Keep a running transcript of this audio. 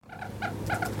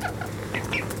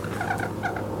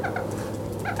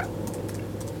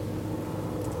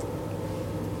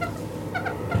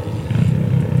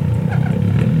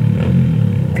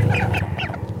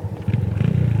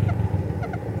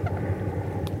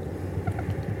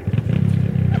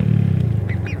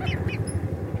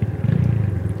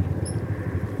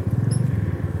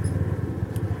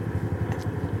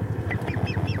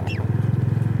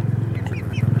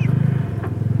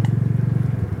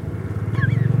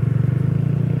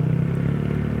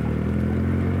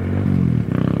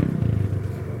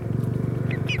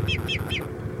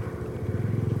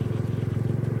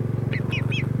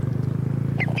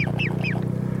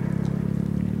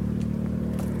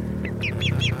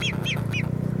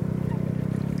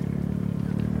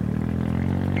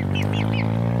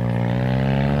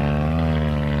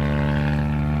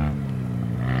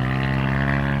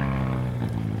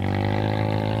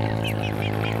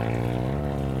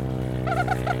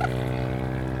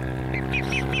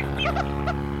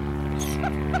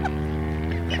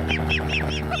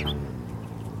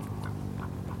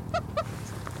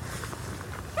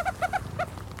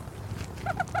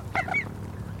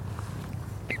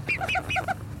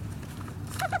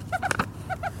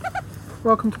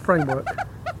Welcome to Framework.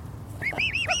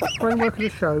 Framework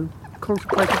is a show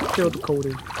consecrated to field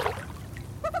recording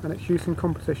and its use in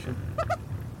composition,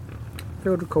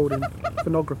 field recording,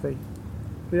 phonography,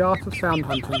 the art of sound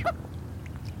hunting.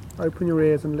 Open your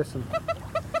ears and listen.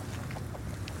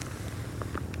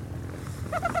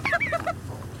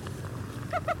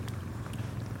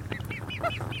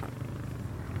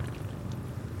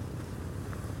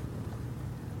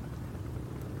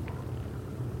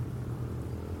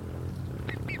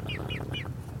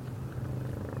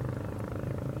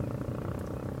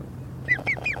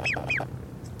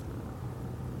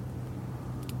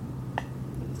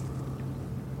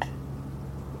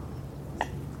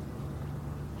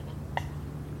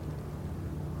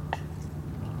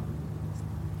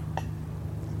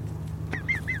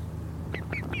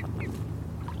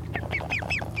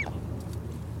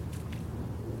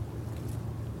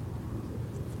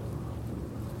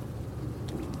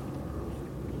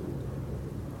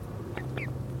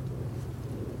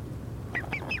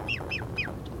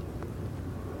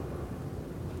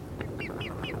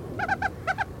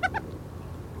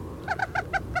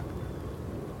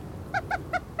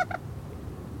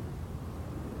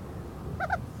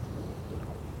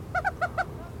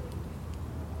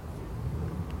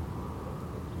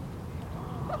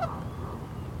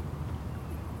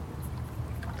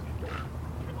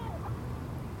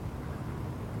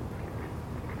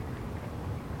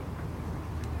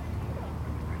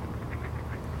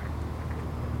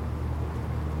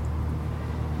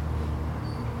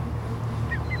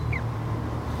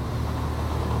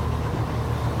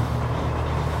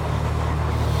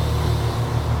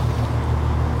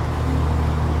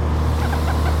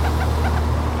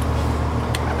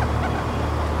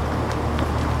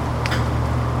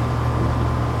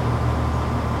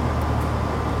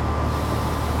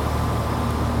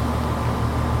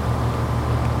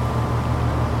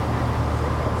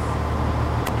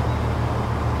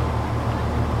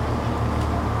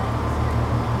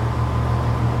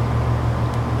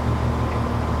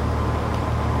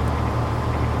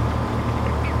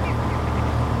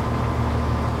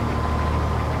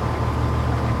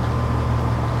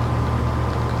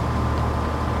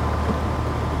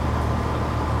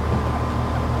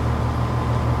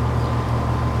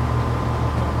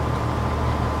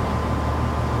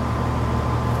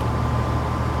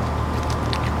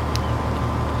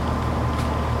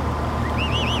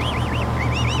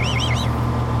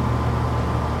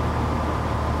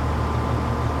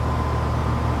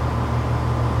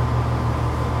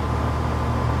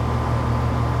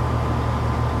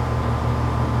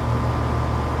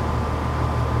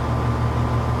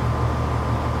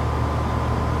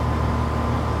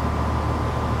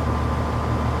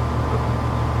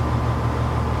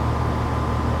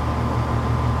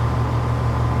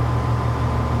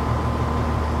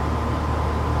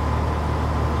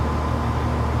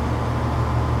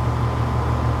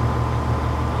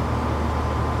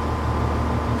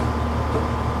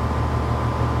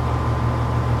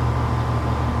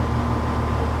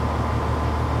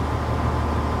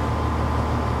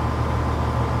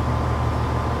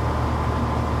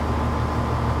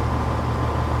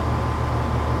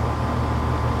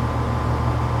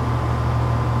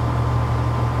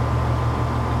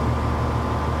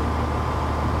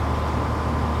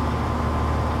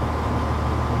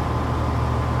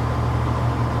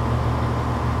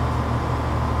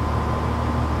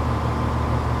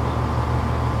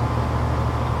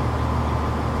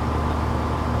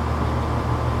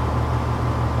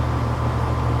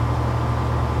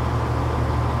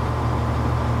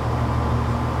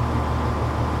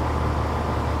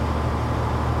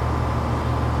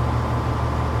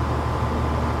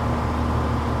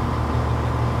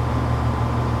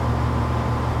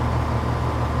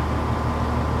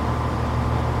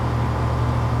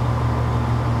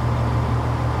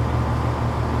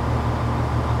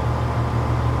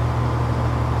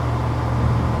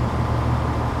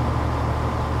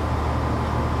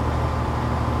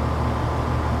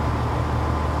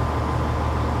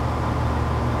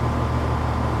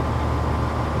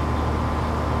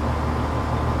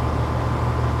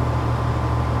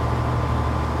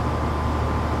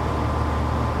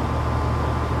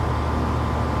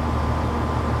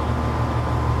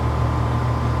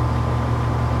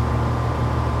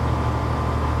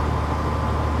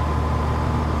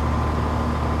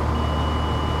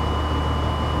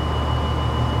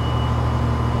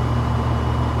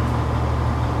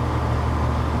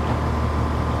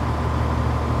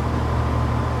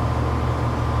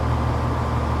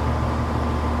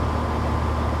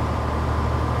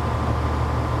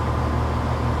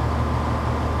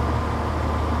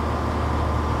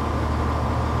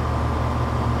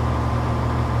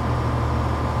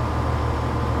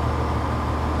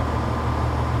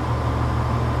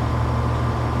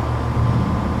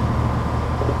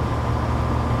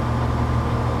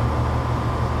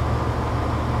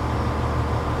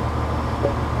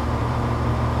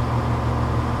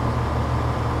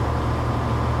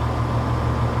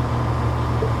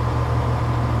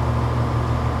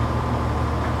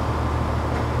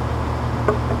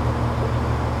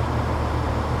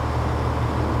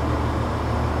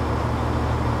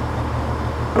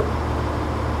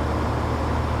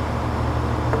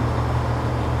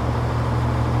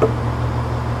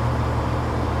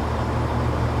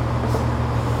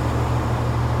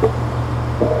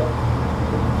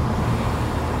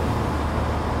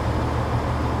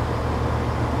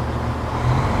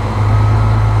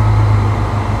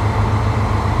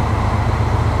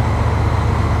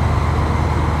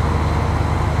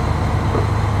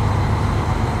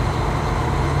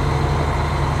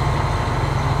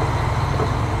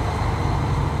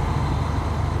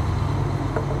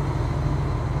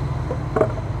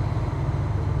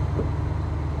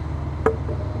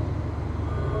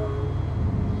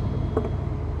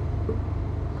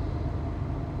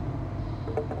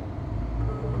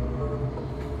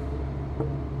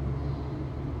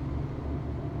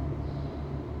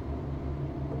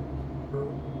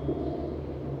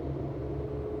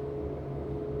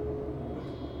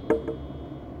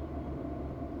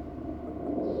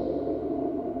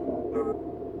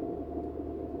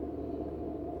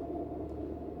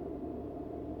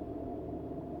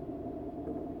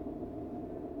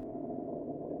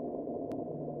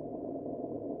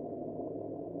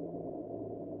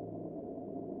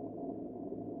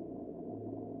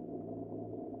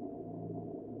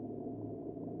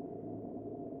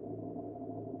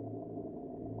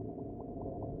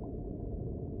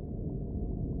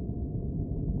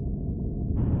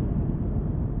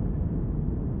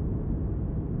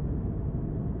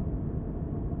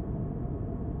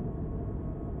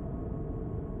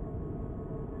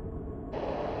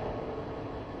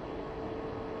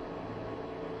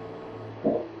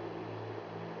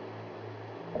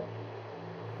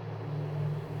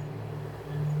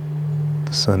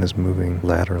 The sun is moving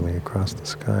laterally across the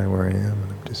sky where I am,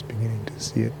 and I'm just beginning to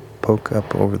see it poke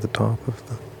up over the top of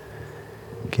the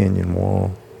canyon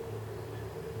wall.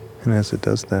 And as it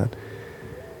does that,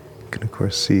 you can of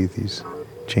course see these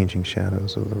changing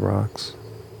shadows of the rocks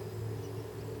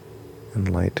and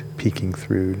light peeking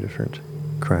through different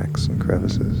cracks and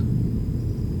crevices.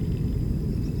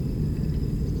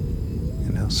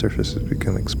 And how surfaces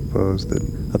become exposed that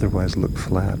otherwise look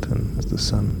flat, and as the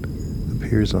sun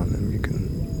appears on them, you can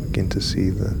begin to see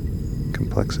the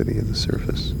complexity of the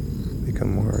surface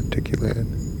become more articulated.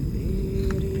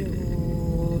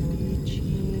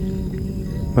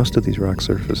 Most of these rock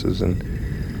surfaces and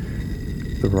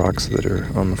the rocks that are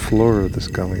on the floor of this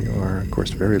gully are, of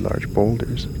course, very large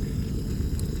boulders.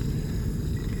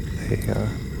 They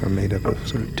are made up of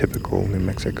sort of typical New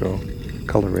Mexico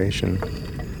coloration,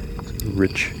 sort of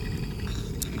rich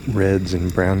reds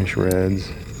and brownish reds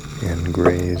and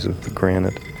grays of the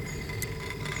granite.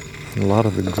 And a lot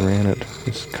of the granite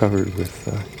is covered with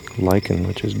lichen,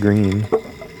 which is green.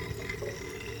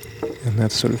 And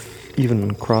that's sort of, even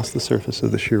across the surface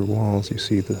of the sheer walls, you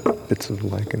see the bits of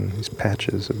lichen, these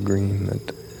patches of green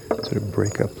that sort of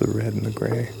break up the red and the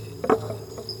gray.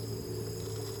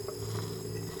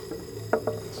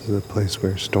 This is a place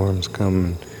where storms come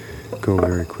and go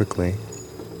very quickly.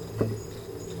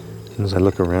 And as I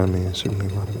look around me, there's certainly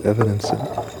a lot of evidence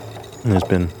that there's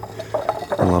been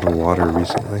a lot of water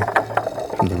recently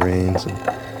from the rains, and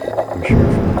I'm sure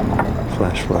from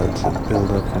flash floods that build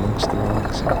up amongst the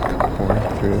rocks and come pouring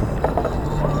through.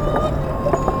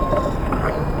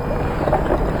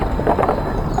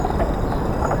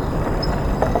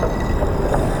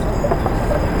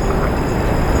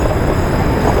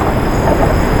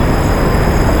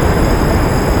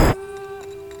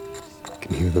 You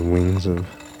can hear the wings of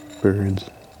birds in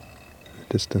the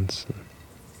distance,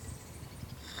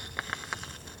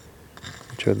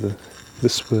 which are the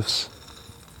swifts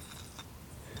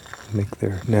make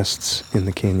their nests in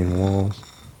the canyon walls.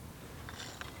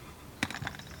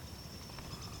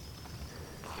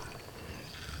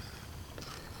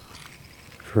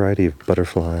 A variety of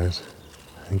butterflies.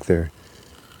 I think they're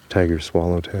tiger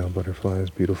swallowtail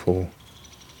butterflies, beautiful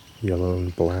yellow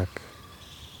and black.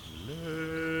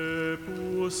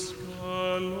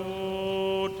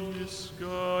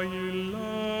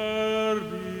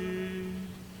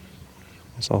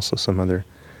 There's also some other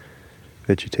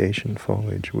vegetation,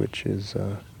 foliage, which is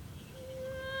a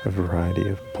variety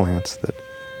of plants that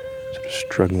are sort of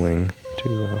struggling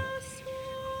to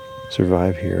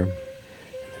survive here.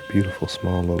 They're beautiful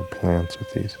small little plants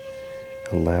with these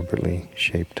elaborately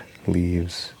shaped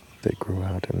leaves that grow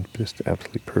out in just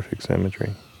absolutely perfect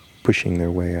symmetry, pushing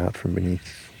their way out from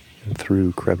beneath and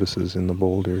through crevices in the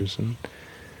boulders, and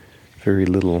very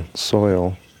little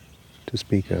soil to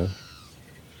speak of.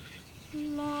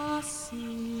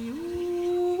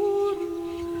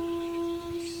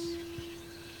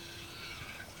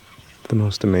 The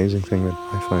most amazing thing that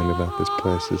I find about this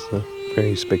place is the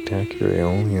very spectacular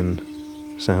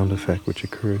aeolian sound effect which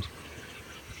occurs.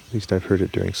 At least I've heard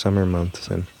it during summer months,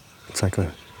 and it's like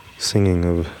a singing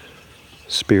of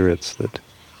spirits that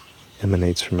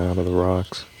emanates from out of the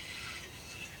rocks.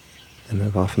 And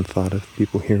I've often thought of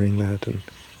people hearing that and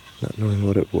not knowing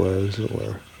what it was,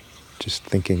 or just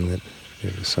thinking that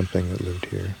there was something that lived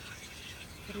here.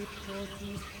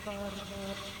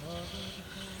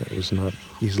 That was not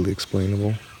easily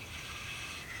explainable.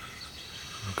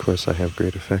 Of course, I have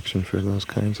great affection for those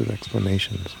kinds of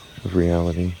explanations of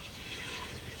reality,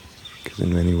 because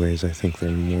in many ways I think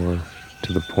they're more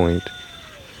to the point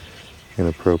and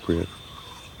appropriate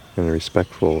and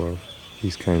respectful of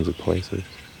these kinds of places.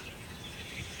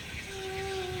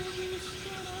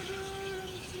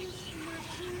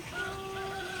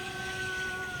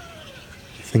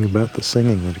 The thing about the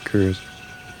singing that occurs,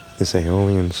 this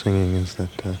aeolian singing, is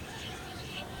that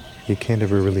you can't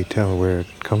ever really tell where it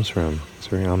comes from. It's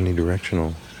very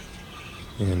omnidirectional,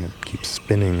 and it keeps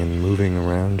spinning and moving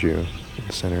around you in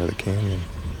the center of the canyon.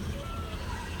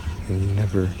 And you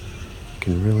never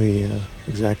can really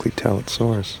exactly tell its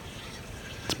source,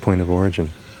 its point of origin.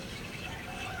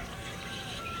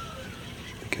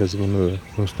 Because one of the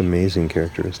most amazing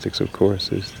characteristics, of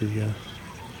course, is the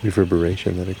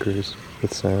reverberation that occurs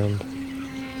with sound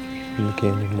in the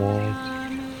canyon walls.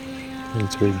 And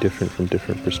it's very different from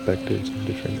different perspectives and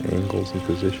different angles and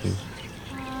positions.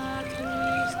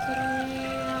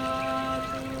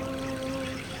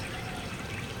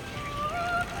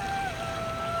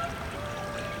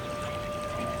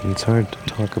 And it's hard to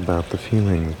talk about the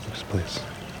feeling that this place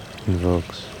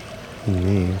invokes in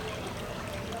me.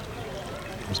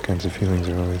 Those kinds of feelings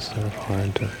are always sort of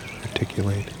hard to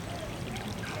articulate.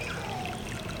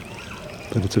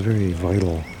 But it's a very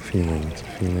vital feeling. It's a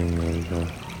feeling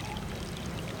of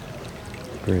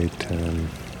great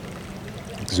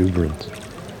exuberance.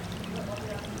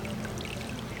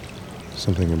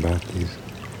 Something about these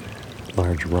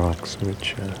large rocks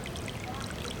which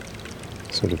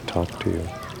sort of talk to you.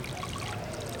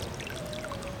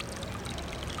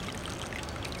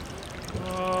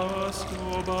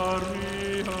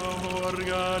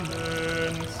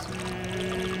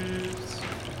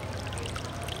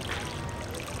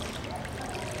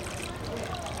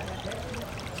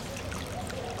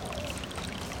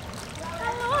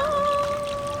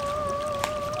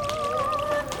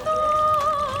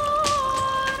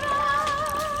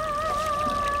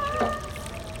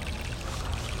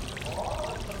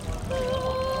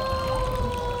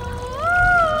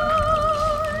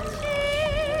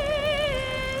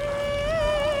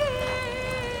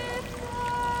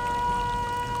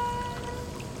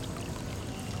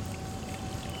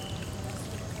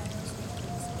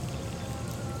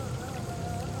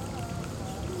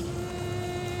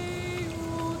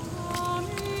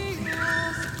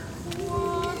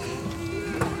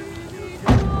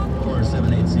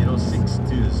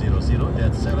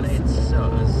 That's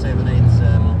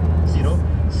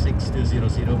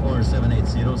 780-6200 or 780.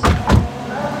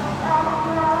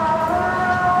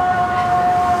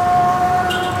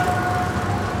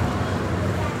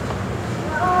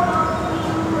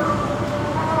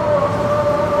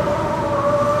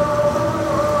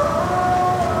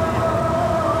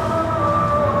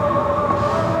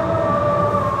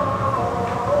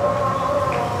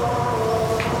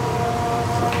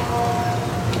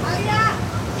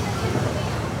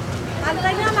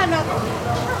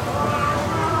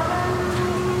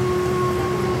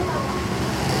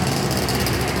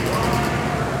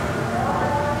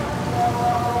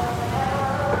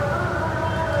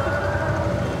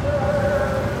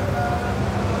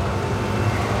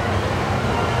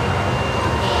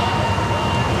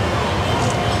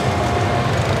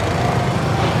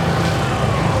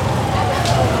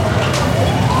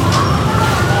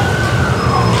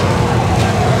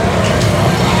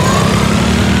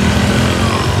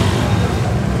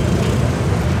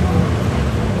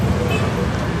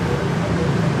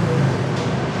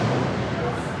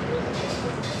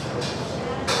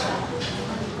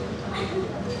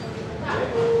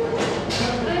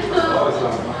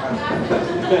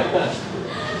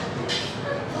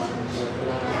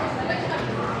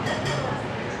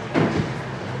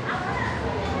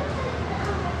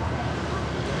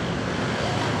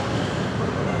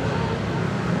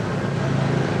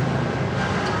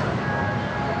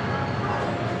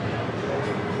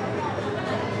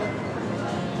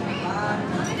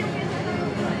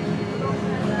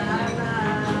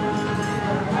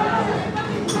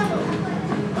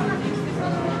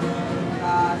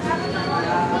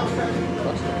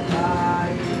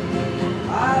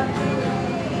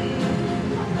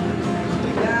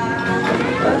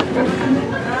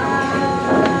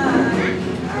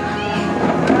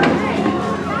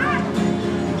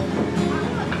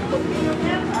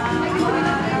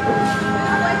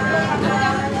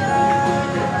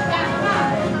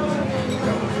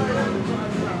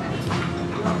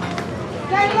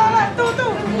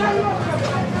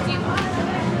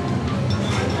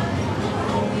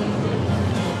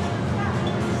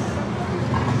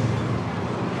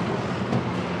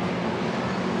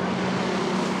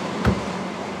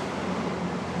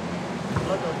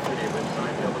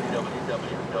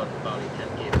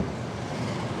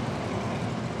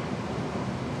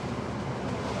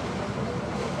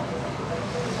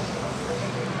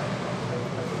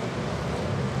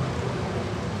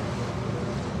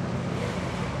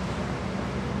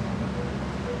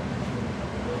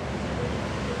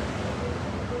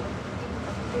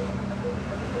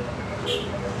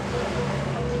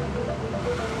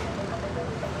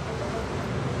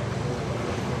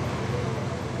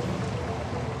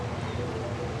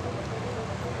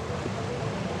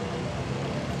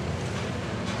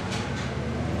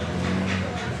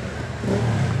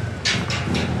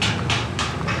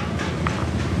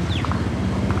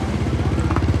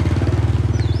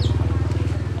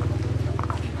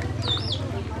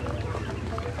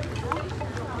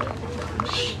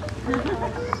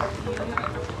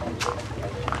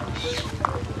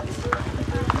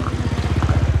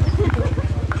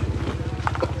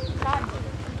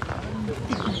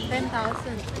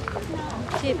 1,000.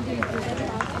 Cheap. This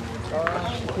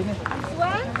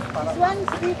one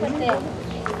 3%.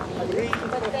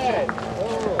 3%.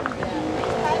 Oh.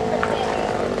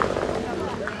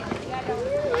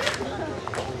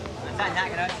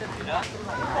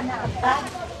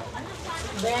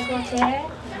 5%.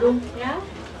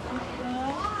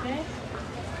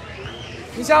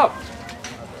 Đi sao?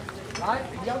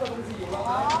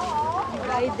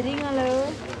 Cái drink alo.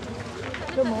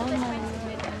 Cái món này.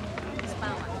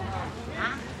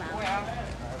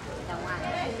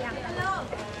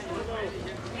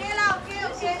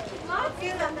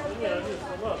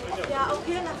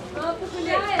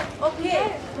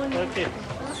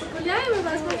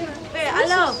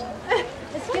 Hello.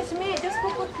 Excuse me, just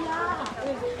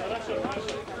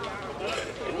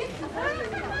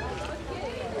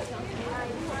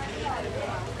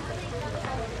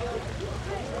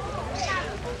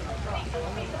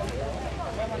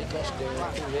Because the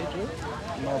radio,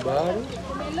 mobile,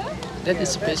 that is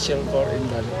special for in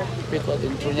Bali. Because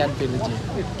in Trunyan village,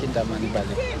 Kintamani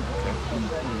Bali.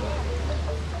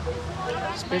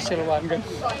 Special one kan.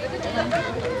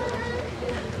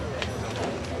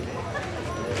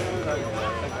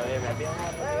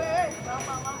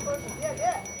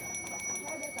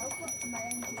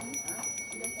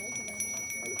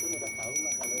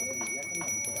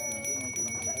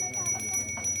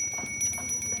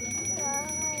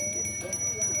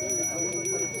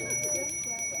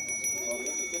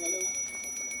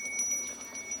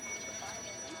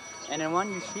 And the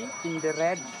one you see in the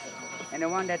red, and the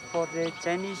one that for the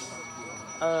Chinese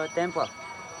temple.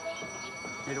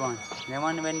 That one. The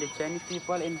one when the Chinese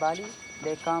people in Bali,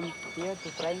 they come here to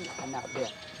pray and up there.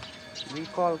 We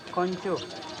call concho. So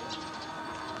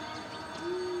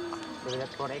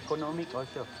that's for economic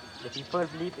also. The people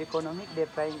believe economic, they're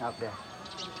praying up there.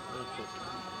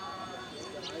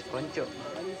 Concho. The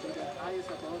highest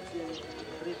about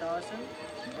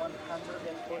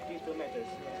 3,142 meters.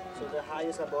 So the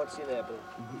highest about sea level.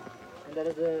 And that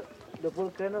is the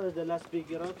volcano is the last big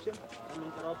eruption. I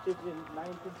mean, erupted in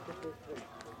 1953.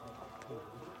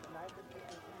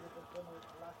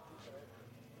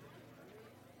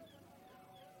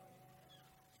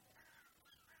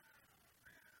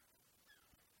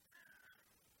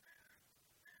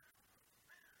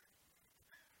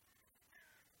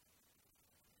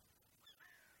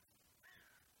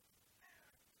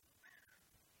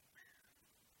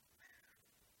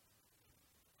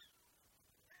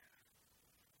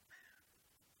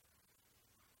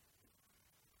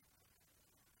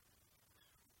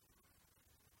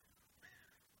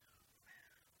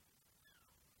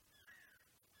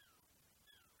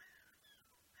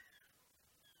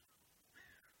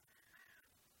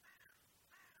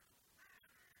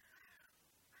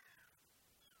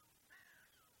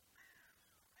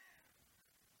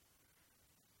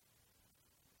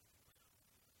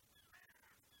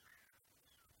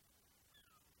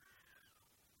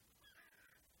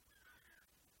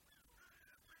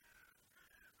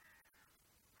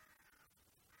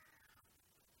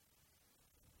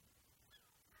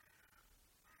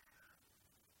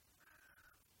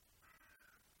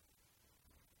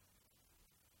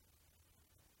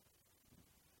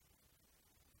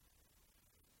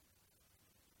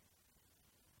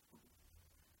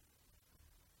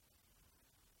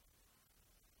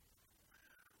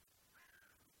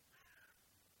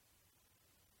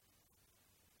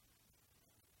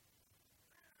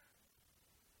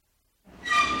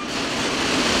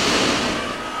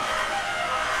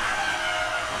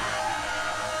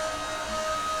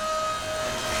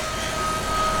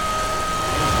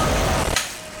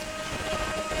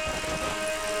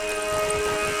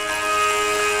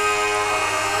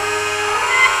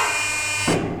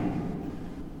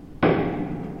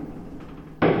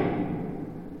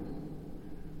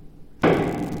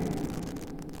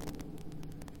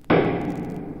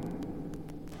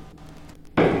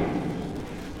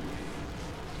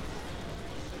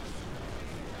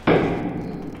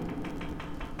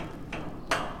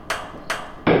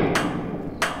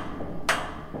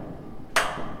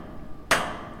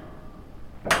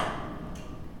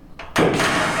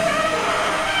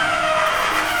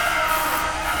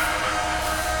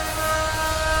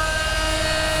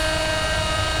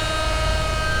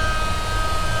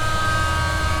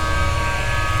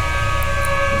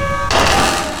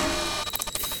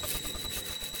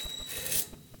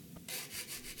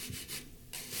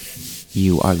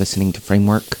 You are listening to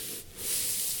Framework.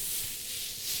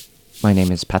 My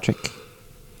name is Patrick.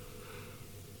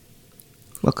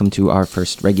 Welcome to our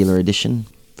first regular edition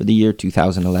for the year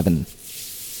 2011.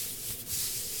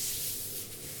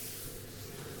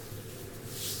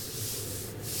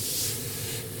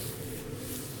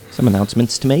 some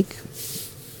announcements to make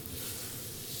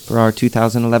for our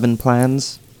 2011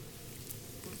 plans.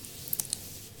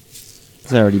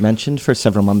 As I already mentioned, for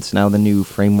several months now, the new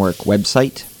framework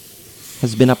website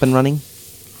has been up and running.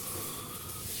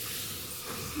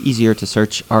 Easier to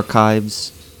search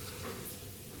archives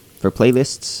for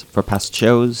playlists, for past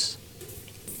shows,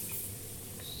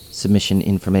 submission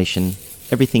information,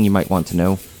 everything you might want to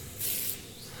know.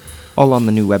 All on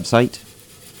the new website.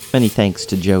 Many thanks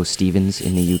to Joe Stevens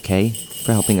in the UK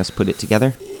for helping us put it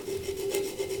together.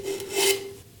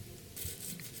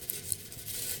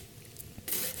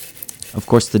 Of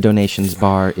course, the donations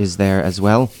bar is there as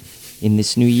well. In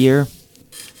this new year,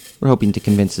 we're hoping to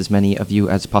convince as many of you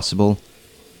as possible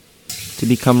to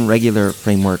become regular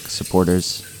framework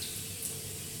supporters.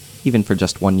 Even for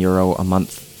just €1 a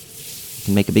month, it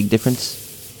can make a big difference.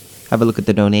 Have a look at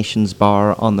the donations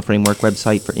bar on the framework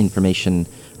website for information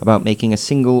about making a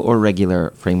single or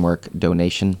regular framework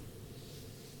donation.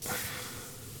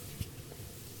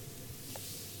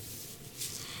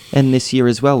 And this year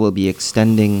as well, we'll be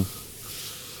extending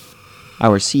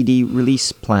our CD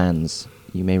release plans.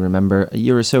 You may remember a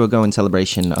year or so ago, in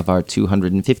celebration of our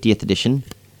 250th edition,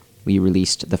 we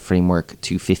released the Framework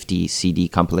 250 CD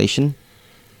compilation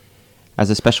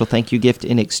as a special thank you gift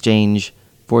in exchange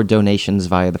for donations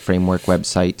via the Framework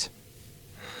website.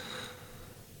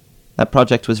 That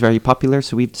project was very popular,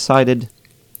 so we've decided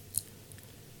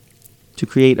to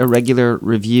create a regular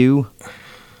review,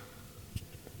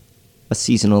 a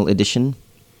seasonal edition,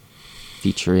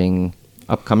 featuring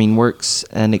upcoming works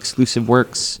and exclusive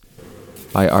works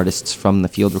by artists from the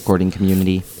field recording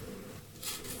community.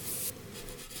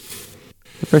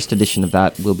 The first edition of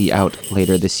that will be out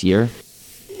later this year.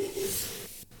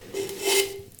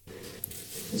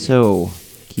 So,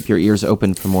 keep your ears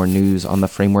open for more news on the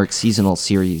Framework Seasonal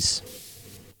Series.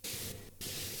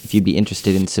 If you'd be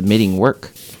interested in submitting work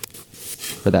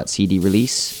for that CD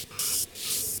release,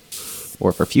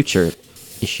 or for future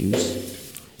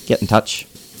issues, get in touch.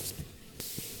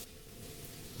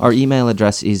 Our email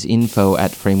address is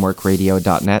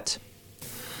info@frameworkradio.net,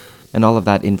 and all of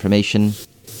that information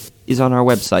is on our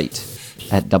website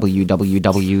at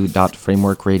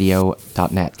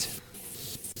www.frameworkradio.net.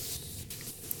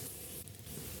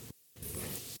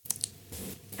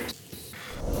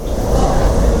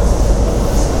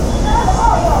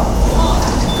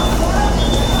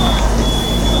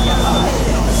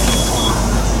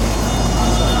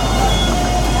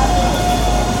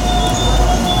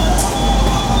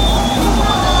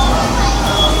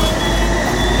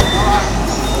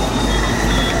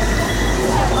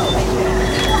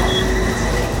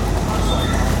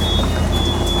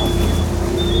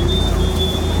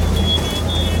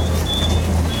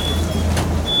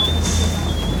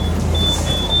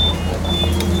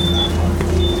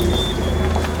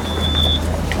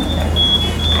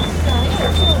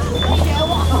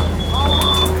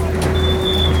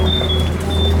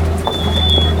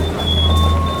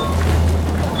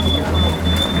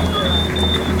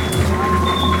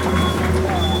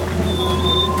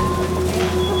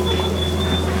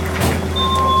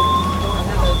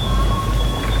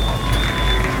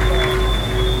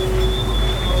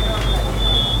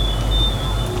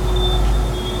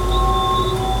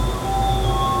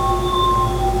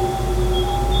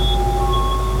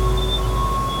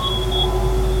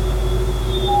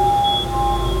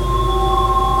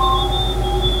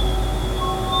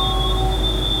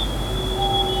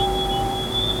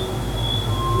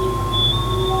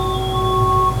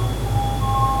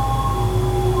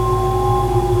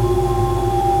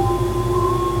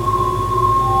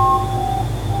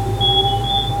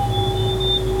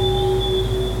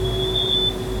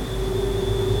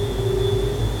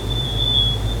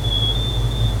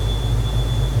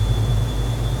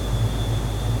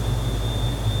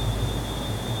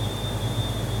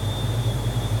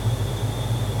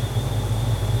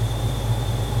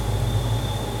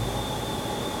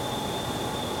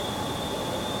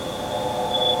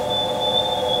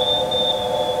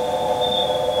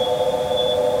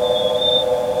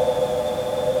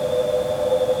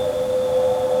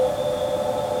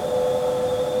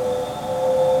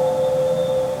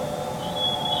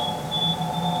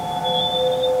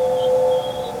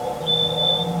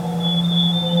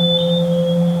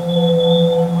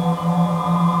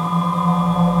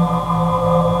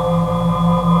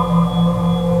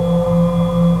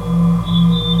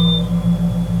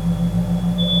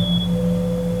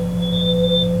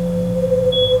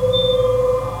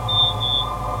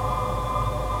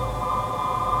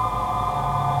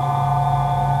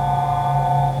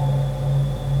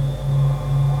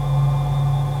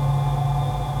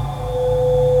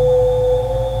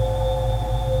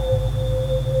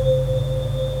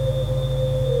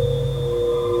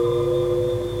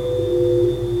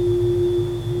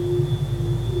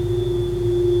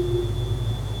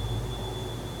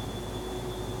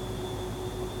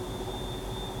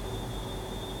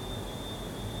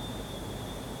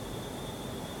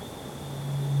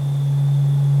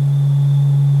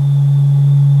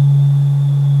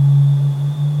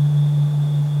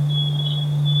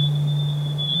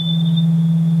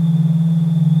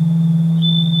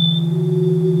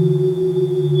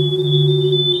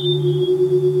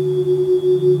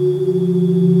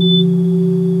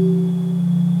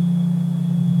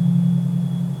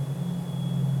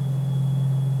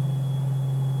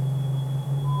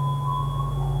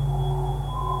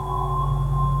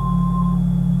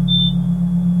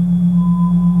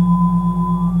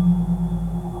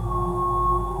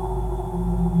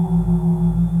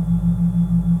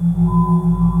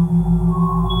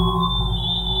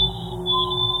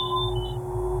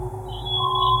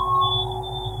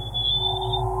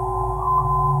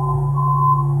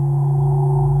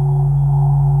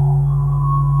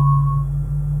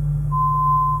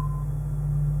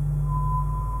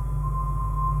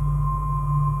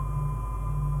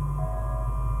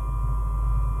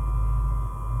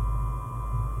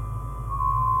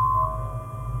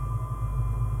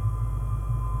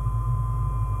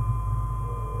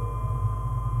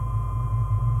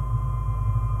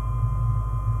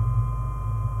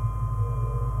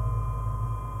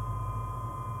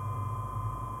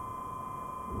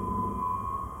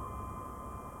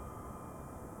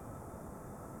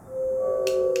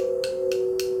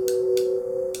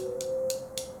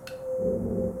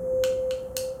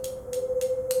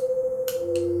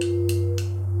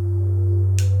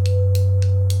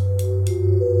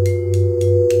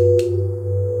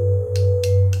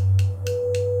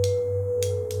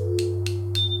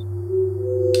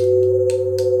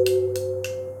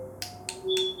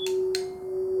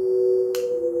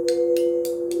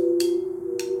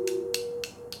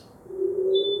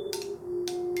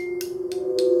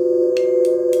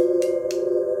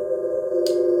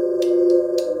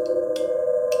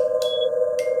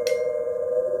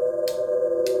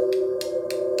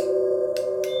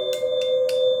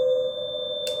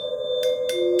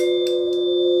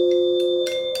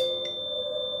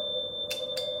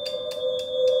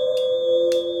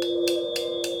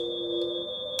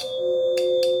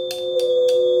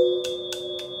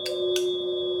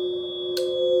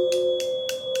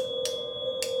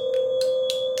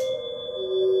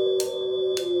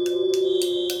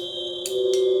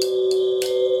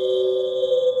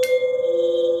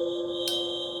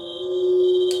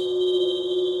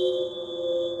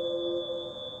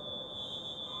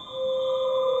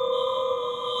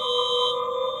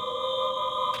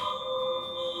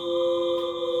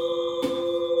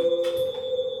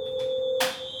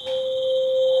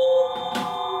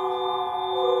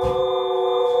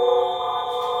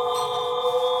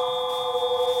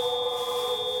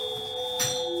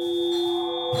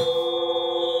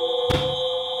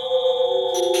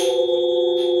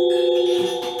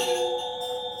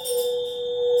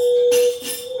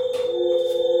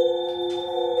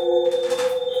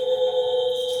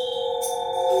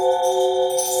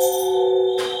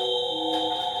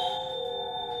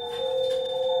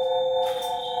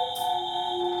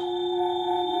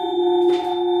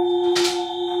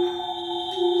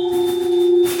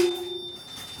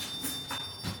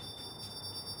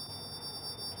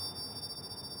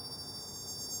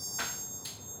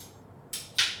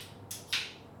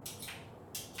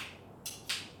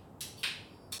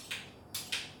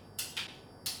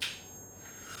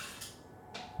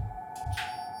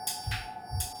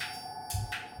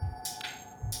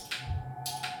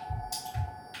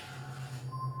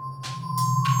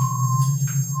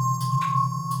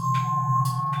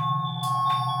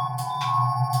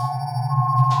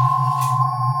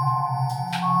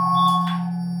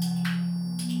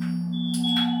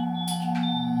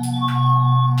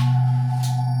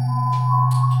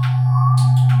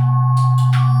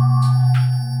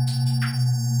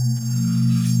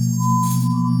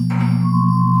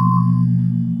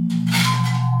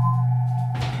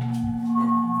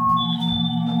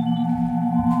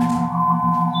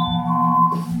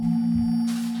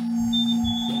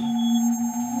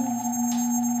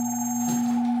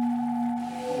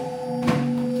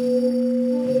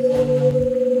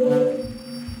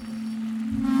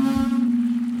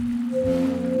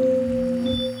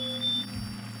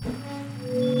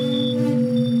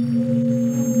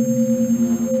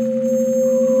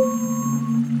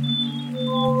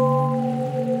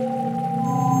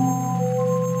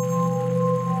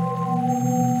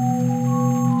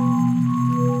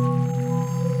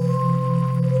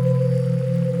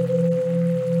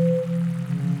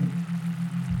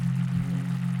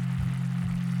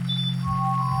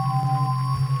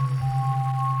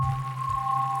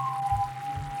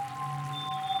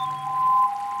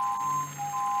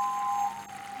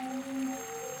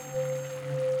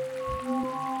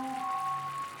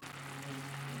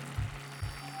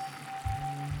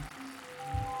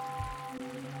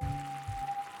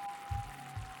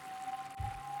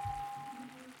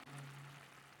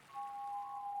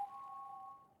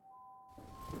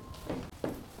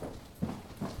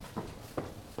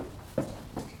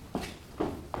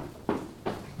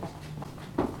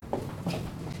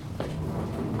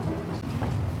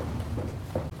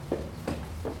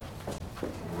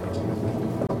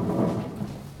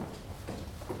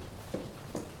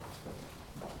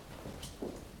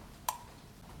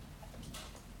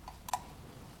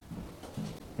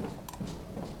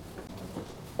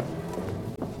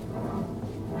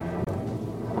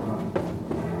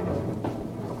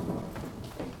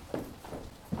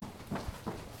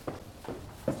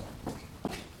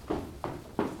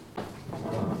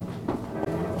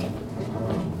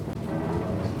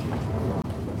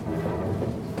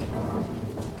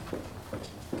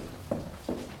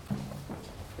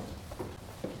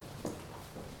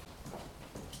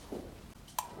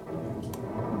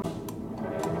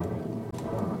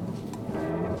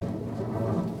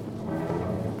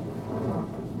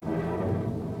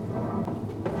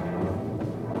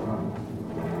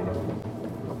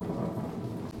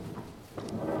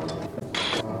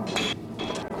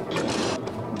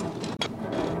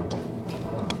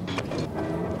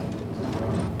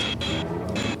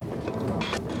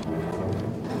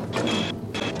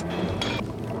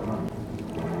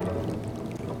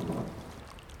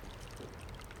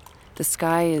 The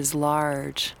sky is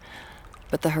large,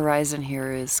 but the horizon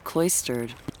here is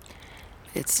cloistered.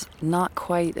 It's not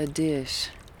quite a dish,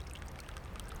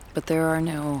 but there are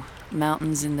no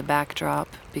mountains in the backdrop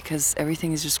because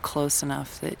everything is just close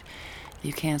enough that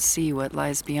you can't see what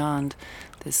lies beyond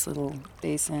this little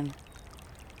basin.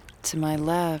 To my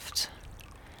left,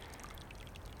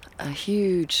 a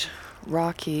huge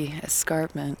rocky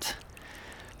escarpment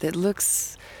that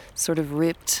looks sort of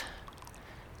ripped,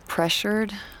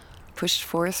 pressured, pushed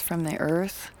forth from the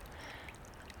earth.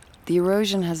 The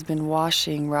erosion has been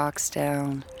washing rocks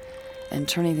down and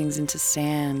turning things into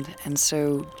sand, and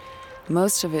so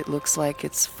most of it looks like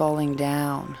it's falling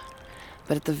down.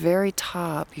 But at the very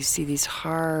top, you see these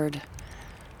hard,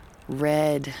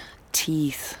 red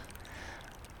teeth,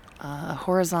 a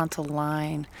horizontal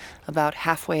line about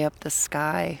halfway up the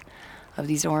sky of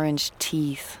these orange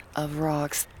teeth of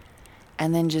rocks,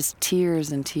 and then just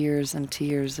tiers and tiers and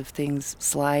tiers of things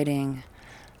sliding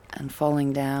and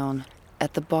falling down.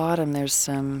 At the bottom, there's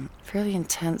some fairly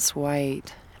intense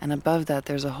white, and above that,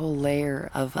 there's a whole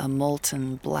layer of a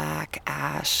molten black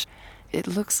ash. It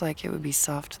looks like it would be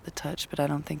soft to the touch, but I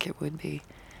don't think it would be.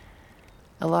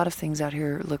 A lot of things out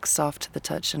here look soft to the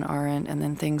touch and aren't, and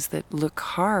then things that look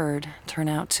hard turn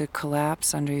out to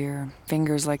collapse under your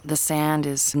fingers, like the sand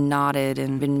is knotted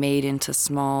and been made into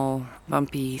small,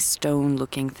 bumpy,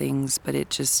 stone-looking things, but it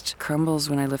just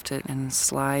crumbles when I lift it and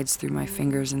slides through my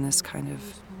fingers in this kind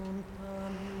of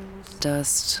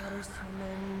dust.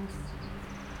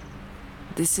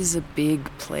 This is a big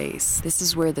place. This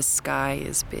is where the sky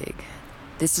is big.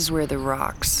 This is where the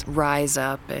rocks rise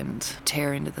up and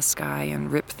tear into the sky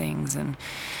and rip things. And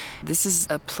this is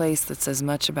a place that's as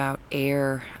much about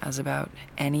air as about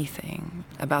anything,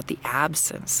 about the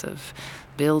absence of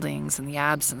buildings and the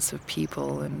absence of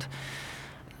people, and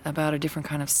about a different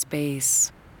kind of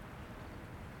space.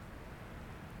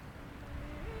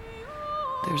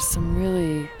 There's some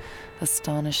really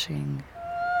astonishing,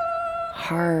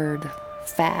 hard,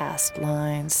 fast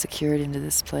lines secured into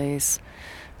this place.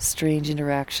 Strange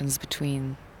interactions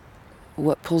between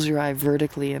what pulls your eye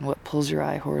vertically and what pulls your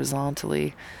eye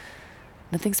horizontally.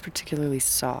 Nothing's particularly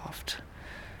soft.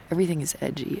 Everything is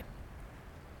edgy.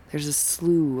 There's a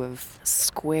slew of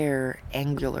square,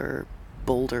 angular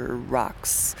boulder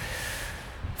rocks,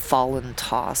 fallen,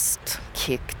 tossed,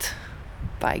 kicked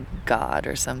by God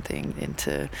or something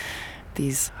into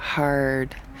these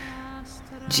hard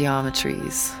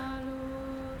geometries.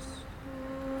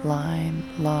 Line,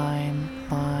 line,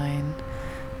 line,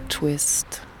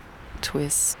 twist,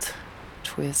 twist,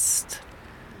 twist,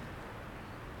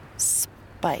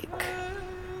 spike,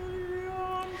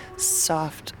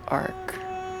 soft arc,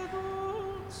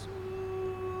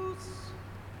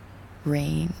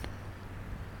 rain,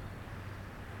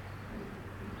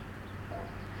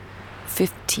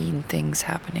 15 things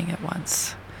happening at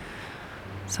once.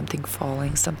 Something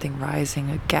falling, something rising,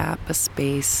 a gap, a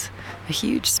space, a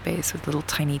huge space with little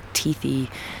tiny teethy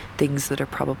things that are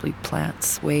probably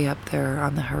plants way up there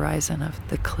on the horizon of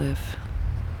the cliff.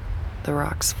 The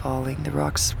rocks falling, the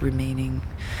rocks remaining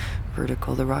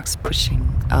vertical, the rocks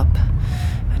pushing up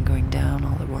and going down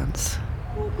all at once.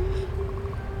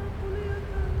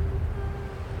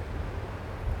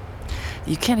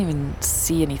 You can't even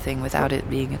see anything without it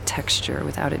being a texture,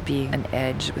 without it being an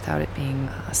edge, without it being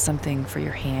something for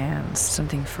your hands,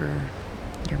 something for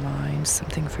your mind,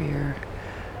 something for your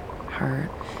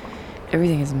heart.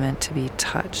 Everything is meant to be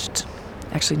touched.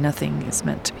 Actually, nothing is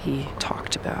meant to be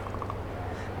talked about.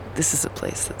 This is a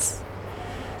place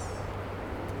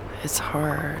it's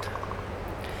hard.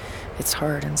 It's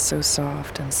hard and so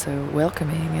soft and so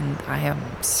welcoming, and I am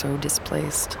so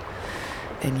displaced,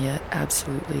 and yet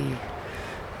absolutely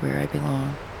where I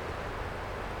belong.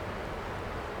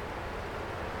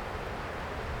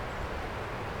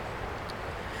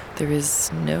 There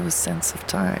is no sense of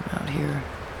time out here.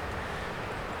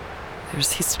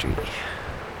 There's history.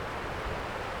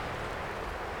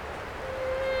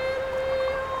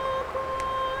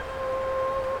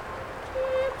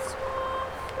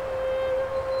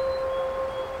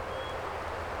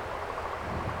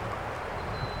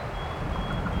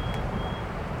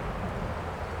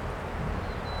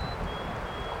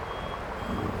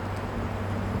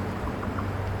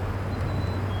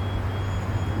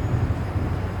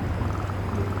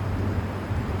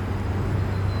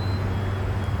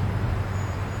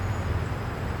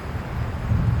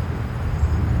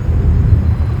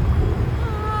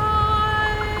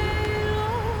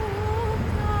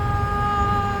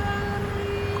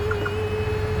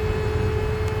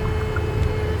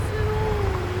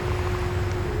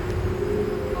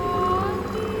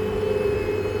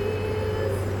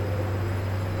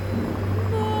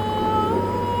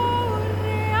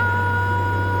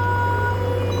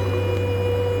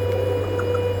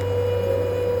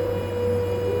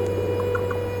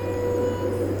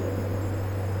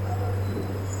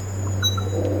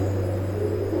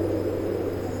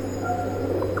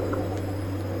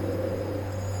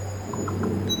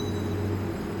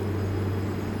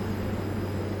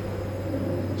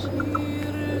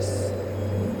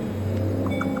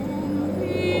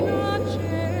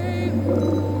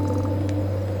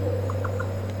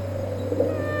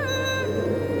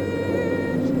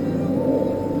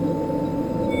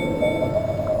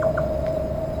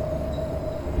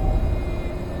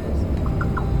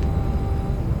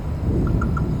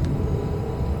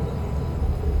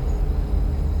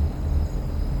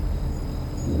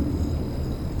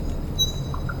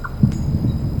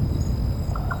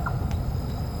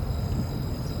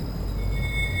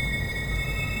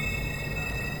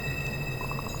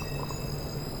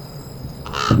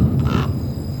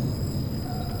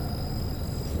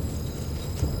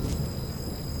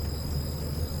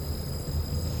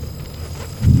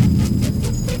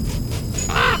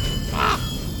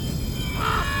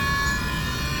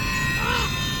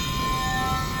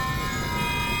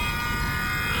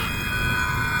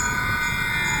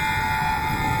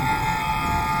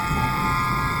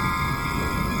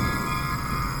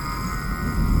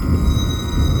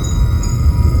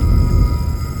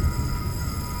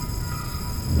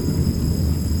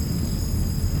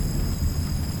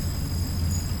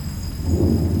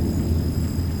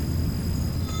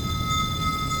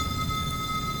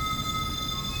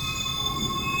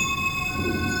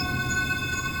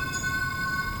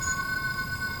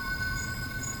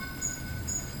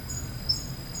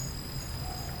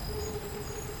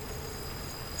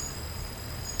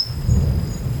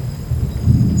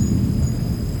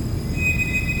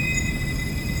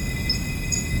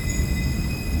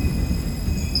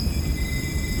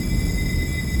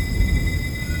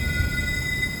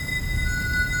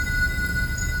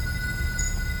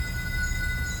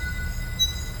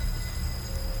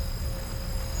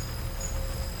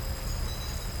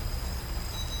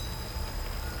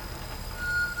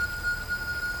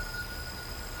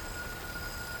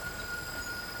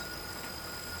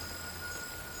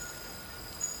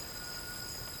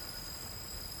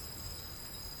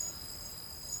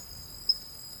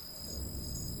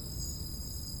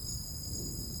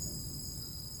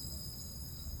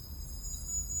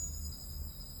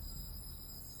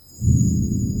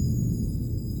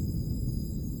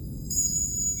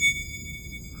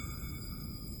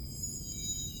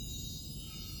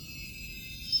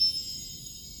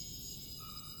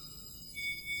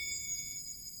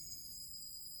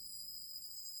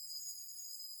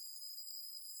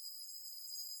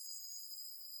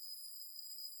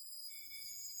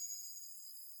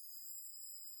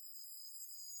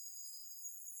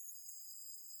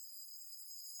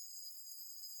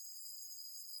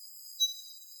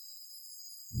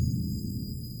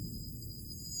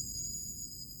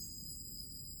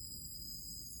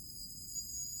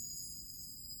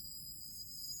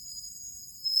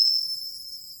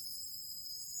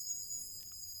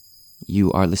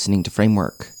 You are listening to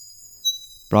Framework,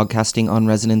 broadcasting on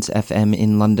Resonance FM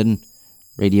in London,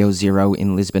 Radio Zero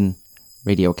in Lisbon,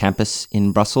 Radio Campus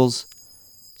in Brussels,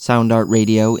 Sound Art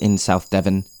Radio in South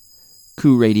Devon,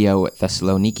 Coup Radio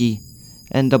Thessaloniki,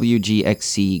 and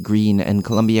WGXC Greene and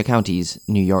Columbia Counties,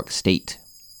 New York State.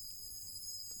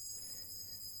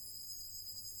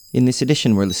 In this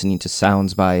edition, we're listening to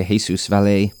sounds by Jesus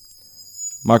Valle,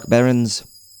 Marc Behrens,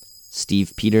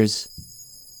 Steve Peters,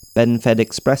 Benfed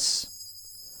Express,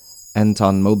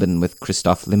 Anton Mobin with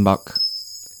Christoph Limbach,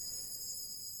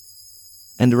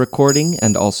 and a recording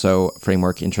and also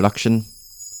framework introduction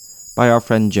by our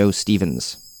friend Joe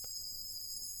Stevens,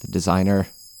 the designer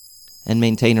and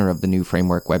maintainer of the new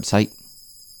framework website.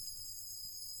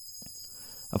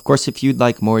 Of course, if you'd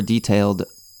like more detailed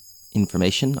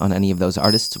information on any of those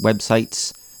artists'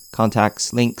 websites,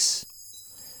 contacts, links,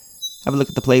 have a look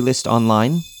at the playlist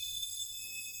online,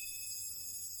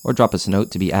 or drop us a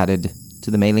note to be added to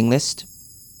the mailing list.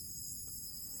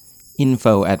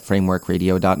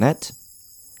 info@frameworkradio.net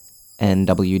and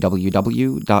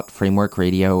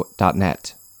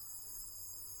www.frameworkradio.net.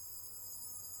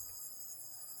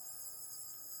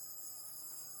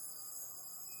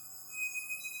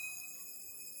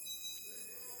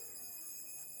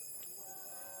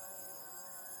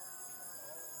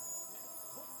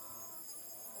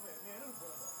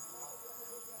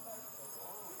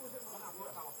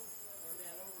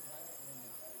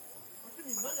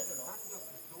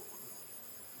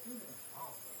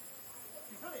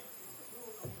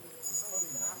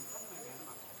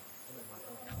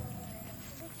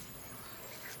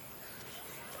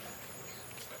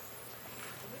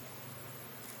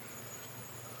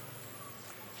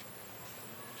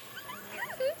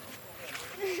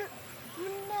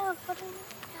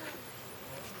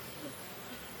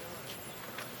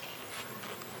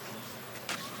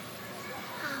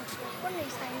 Con này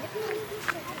xài nhất.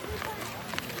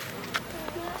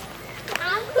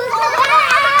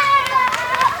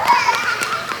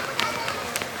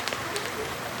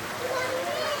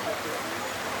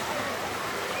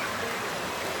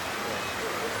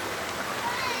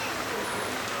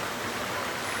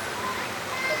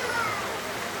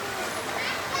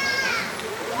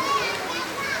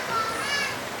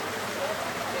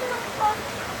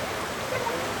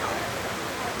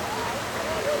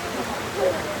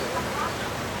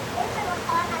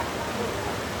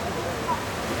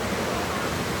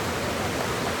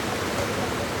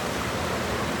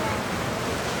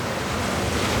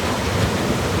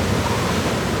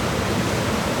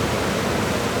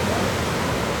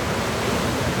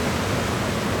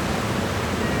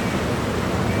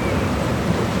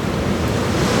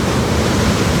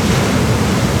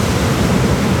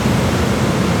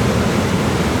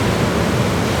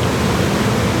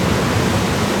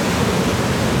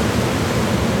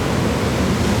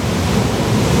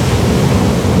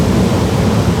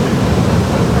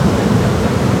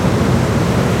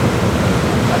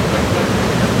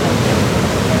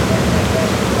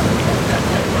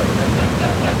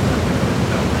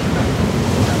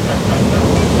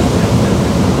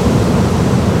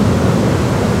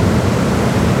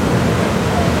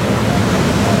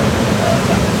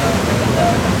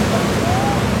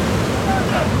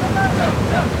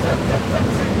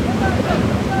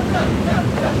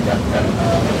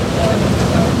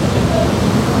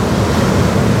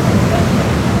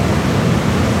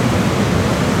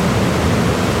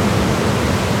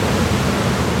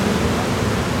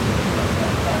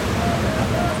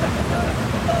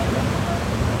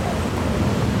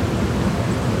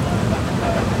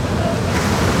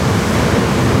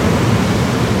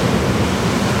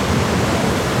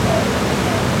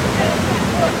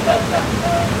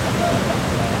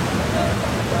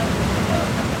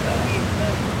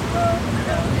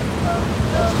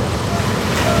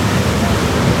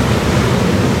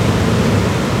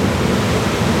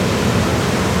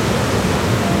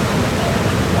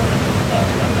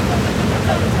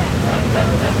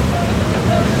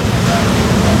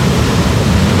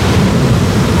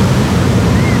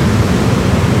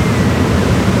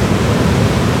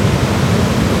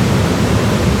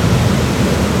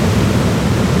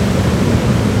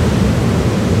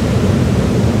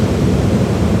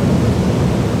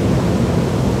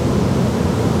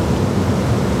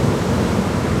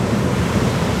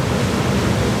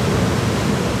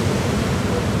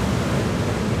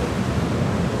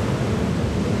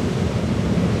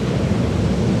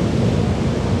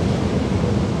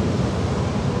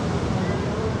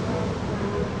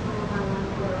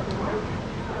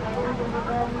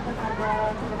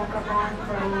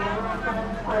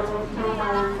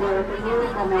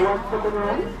 karena waktu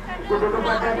dengan jadi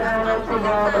kesempatan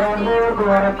sudah berakhir,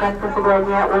 diharapkan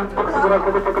kesemuanya untuk segera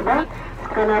begitu kedai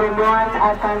karena rombongan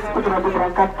akan segera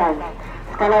diberangkatkan.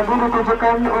 Sekali lagi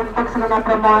ditujukan untuk segenap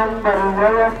rombongan dari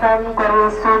Yayasan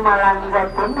Koresu Malang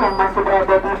Jatim yang masih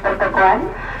berada di pertokoan.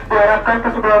 Diharapkan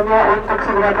kesemuanya untuk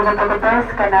segera begitu kedai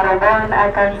karena rombongan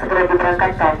akan segera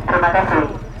diberangkatkan. Terima kasih.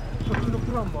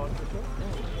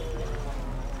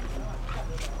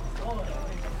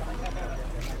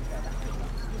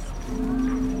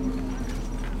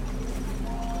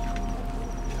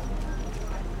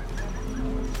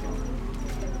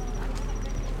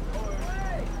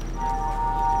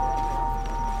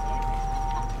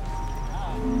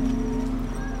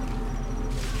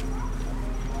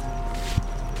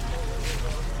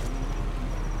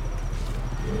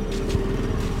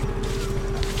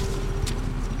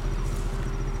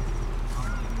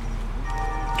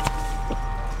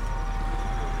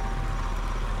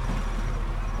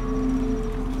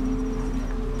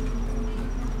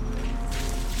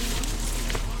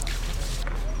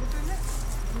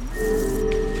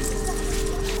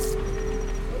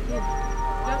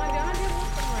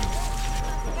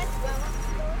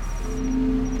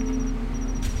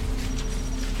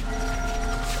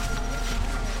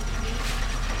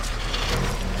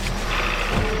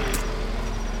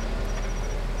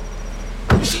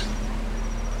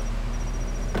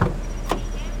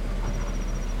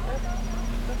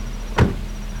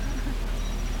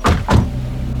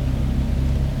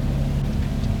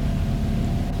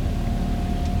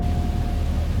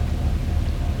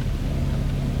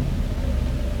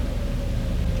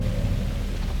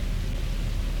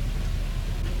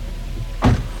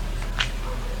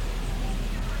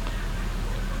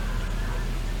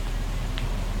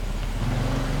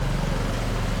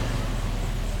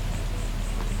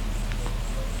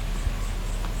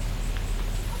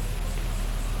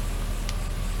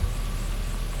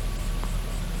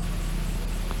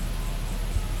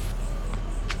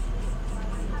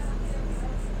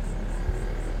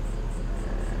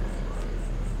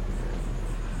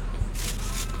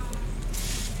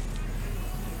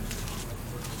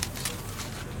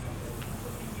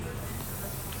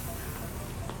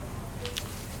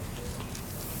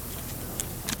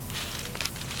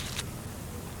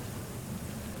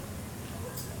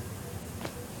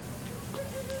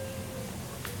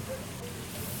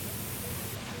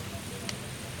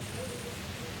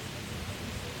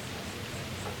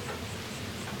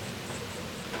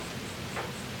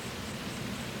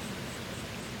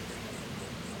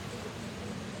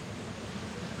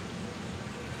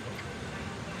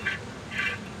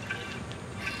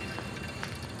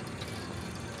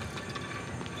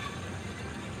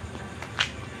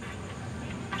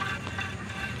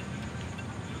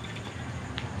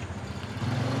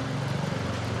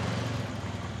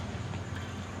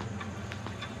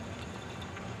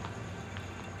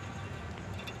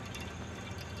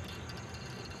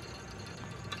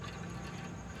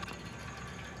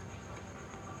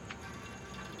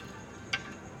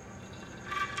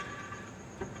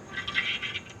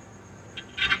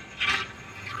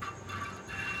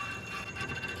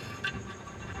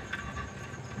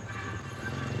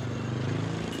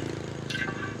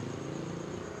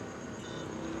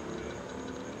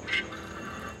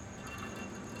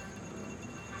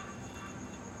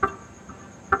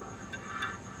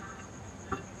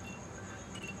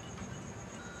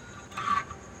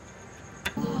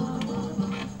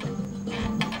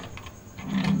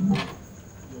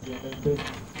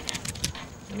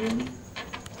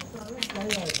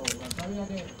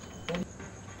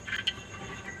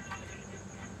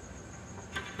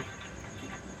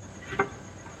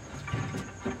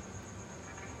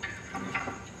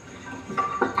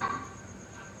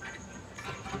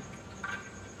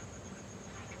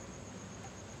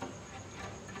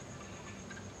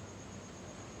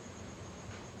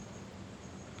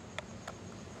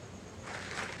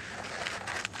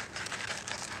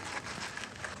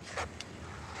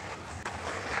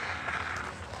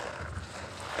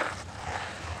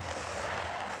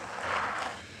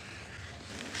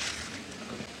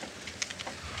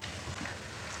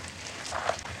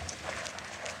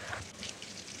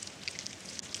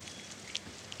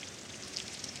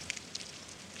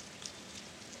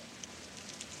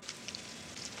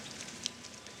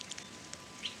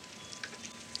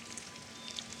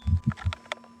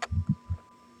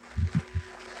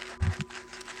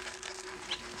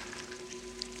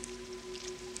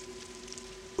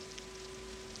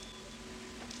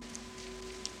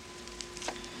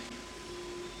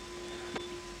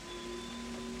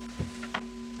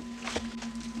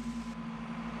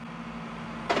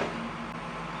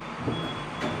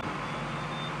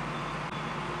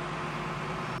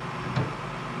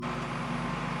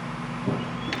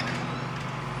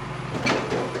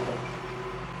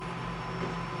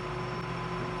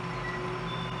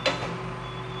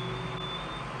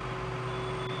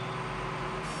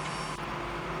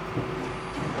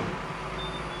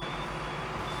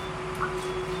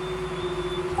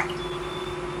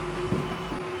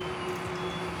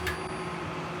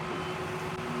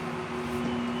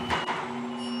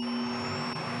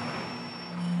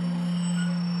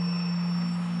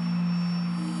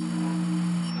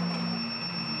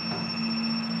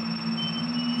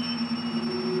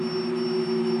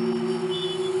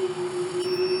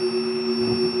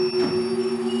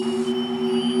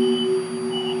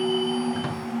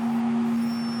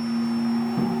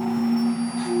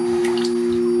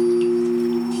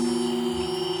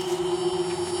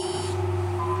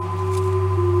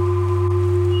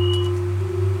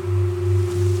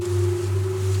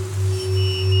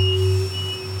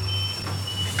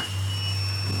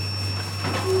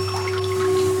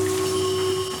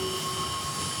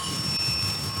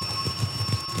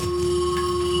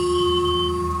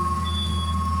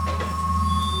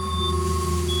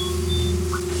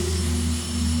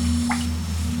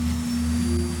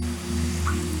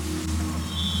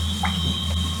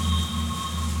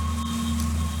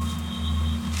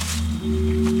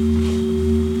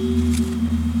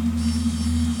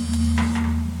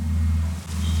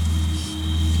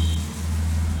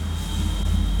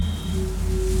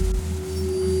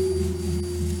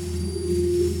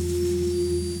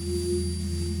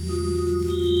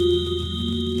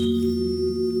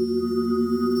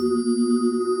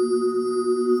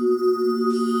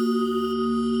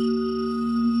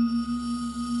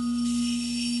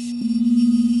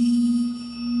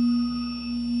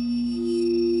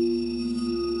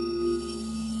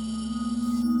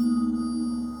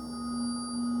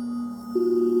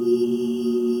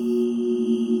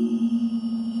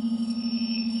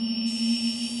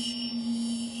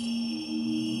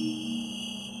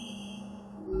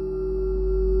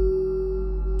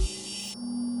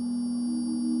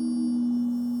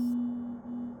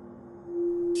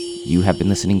 You have been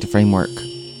listening to Framework.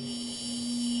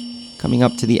 Coming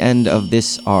up to the end of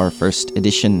this, our first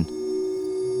edition,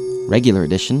 regular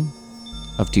edition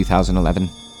of 2011.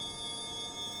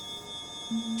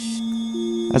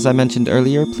 As I mentioned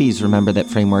earlier, please remember that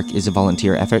Framework is a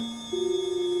volunteer effort,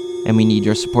 and we need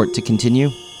your support to continue.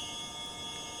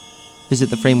 Visit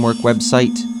the Framework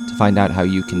website to find out how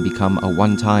you can become a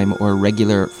one-time or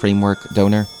regular Framework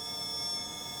donor.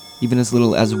 Even as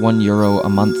little as €1 a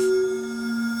month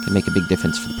can make a big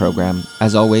difference for the program.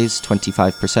 As always,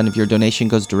 25% of your donation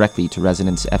goes directly to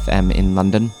Resonance FM in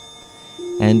London.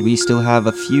 And we still have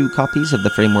a few copies of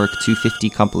the Framework 250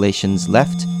 compilations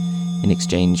left in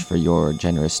exchange for your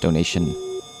generous donation.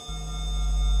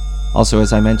 Also,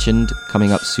 as I mentioned,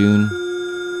 coming up soon,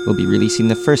 we'll be releasing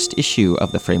the first issue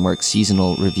of the Framework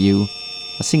Seasonal Review,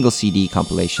 a single CD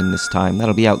compilation this time.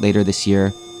 That'll be out later this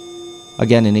year,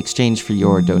 again in exchange for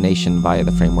your donation via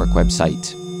the Framework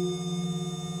website.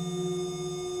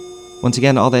 Once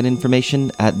again, all that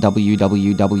information at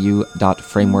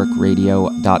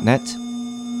www.frameworkradio.net.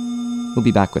 We'll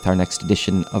be back with our next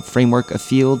edition of Framework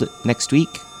Afield next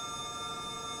week.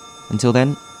 Until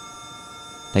then,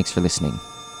 thanks for listening.